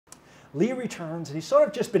Lee returns, and he's sort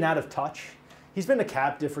of just been out of touch. He's been a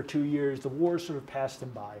captive for 2 years. The war sort of passed him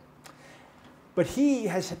by. But he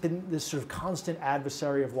has been this sort of constant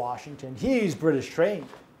adversary of Washington. He's British trained.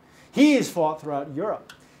 He's fought throughout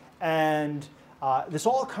Europe. And this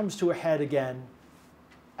all comes to a head again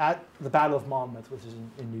at the Battle of Monmouth, which is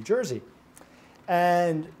in New Jersey.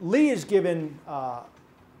 And Lee is given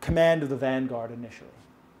command of the vanguard initially,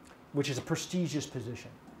 which is a prestigious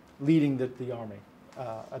position, leading the army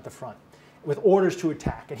at the front, with orders to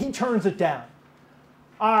attack. And he turns it down.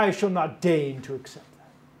 I shall not deign to accept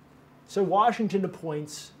that. So Washington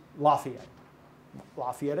appoints Lafayette.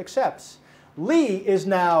 Lafayette accepts. Lee is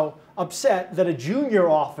now upset that a junior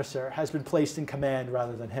officer has been placed in command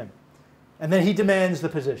rather than him. And then he demands the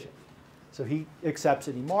position. So he accepts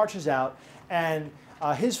it. He marches out, and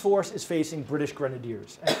his force is facing British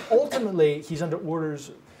grenadiers. And ultimately, he's under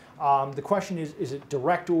orders. The question is it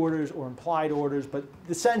direct orders or implied orders? But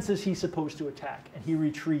the sense is he's supposed to attack, and he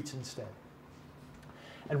retreats instead.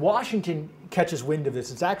 And Washington catches wind of this.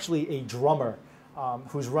 It's actually a drummer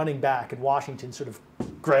who's running back, and Washington sort of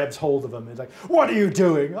grabs hold of him. He's like, "What are you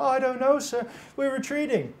doing?" "Oh, I don't know, sir. We're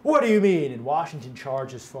retreating." "What do you mean?" And Washington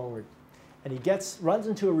charges forward. And he runs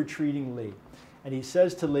into a retreating Lee. And he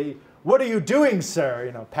says to Lee, "What are you doing, sir?"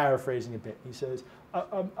 You know, paraphrasing a bit. He says,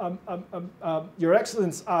 "Your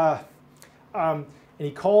Excellence," and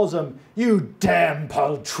he calls him, "You damn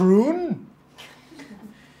poltroon."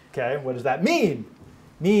 Okay, what does that mean?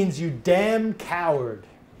 Means you damn coward.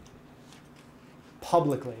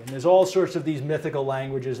 Publicly. And there's all sorts of these mythical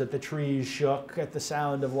languages that the trees shook at the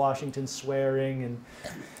sound of Washington swearing. And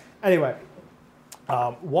anyway,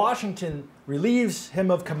 Washington relieves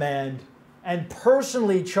him of command and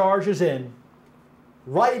personally charges in,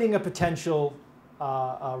 writing a potential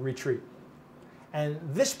retreat. And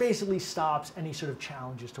this basically stops any sort of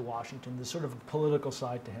challenges to Washington. There's sort of a political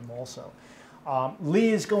side to him also. Lee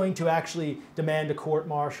is going to actually demand a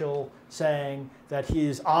court-martial, saying that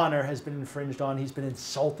his honor has been infringed on. He's been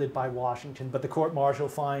insulted by Washington, but the court-martial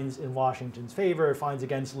finds in Washington's favor, finds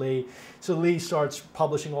against Lee. So Lee starts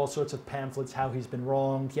publishing all sorts of pamphlets how he's been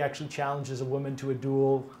wronged. He actually challenges a woman to a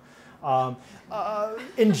duel.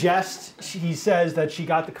 In jest, he says that she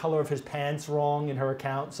got the color of his pants wrong in her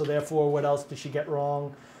account, so therefore what else did she get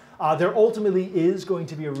wrong? There ultimately is going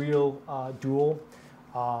to be a real duel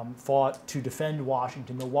fought to defend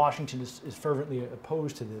Washington, though Washington is fervently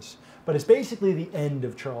opposed to this. But it's basically the end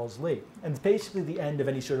of Charles Lee, and it's basically the end of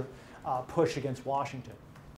any sort of push against Washington.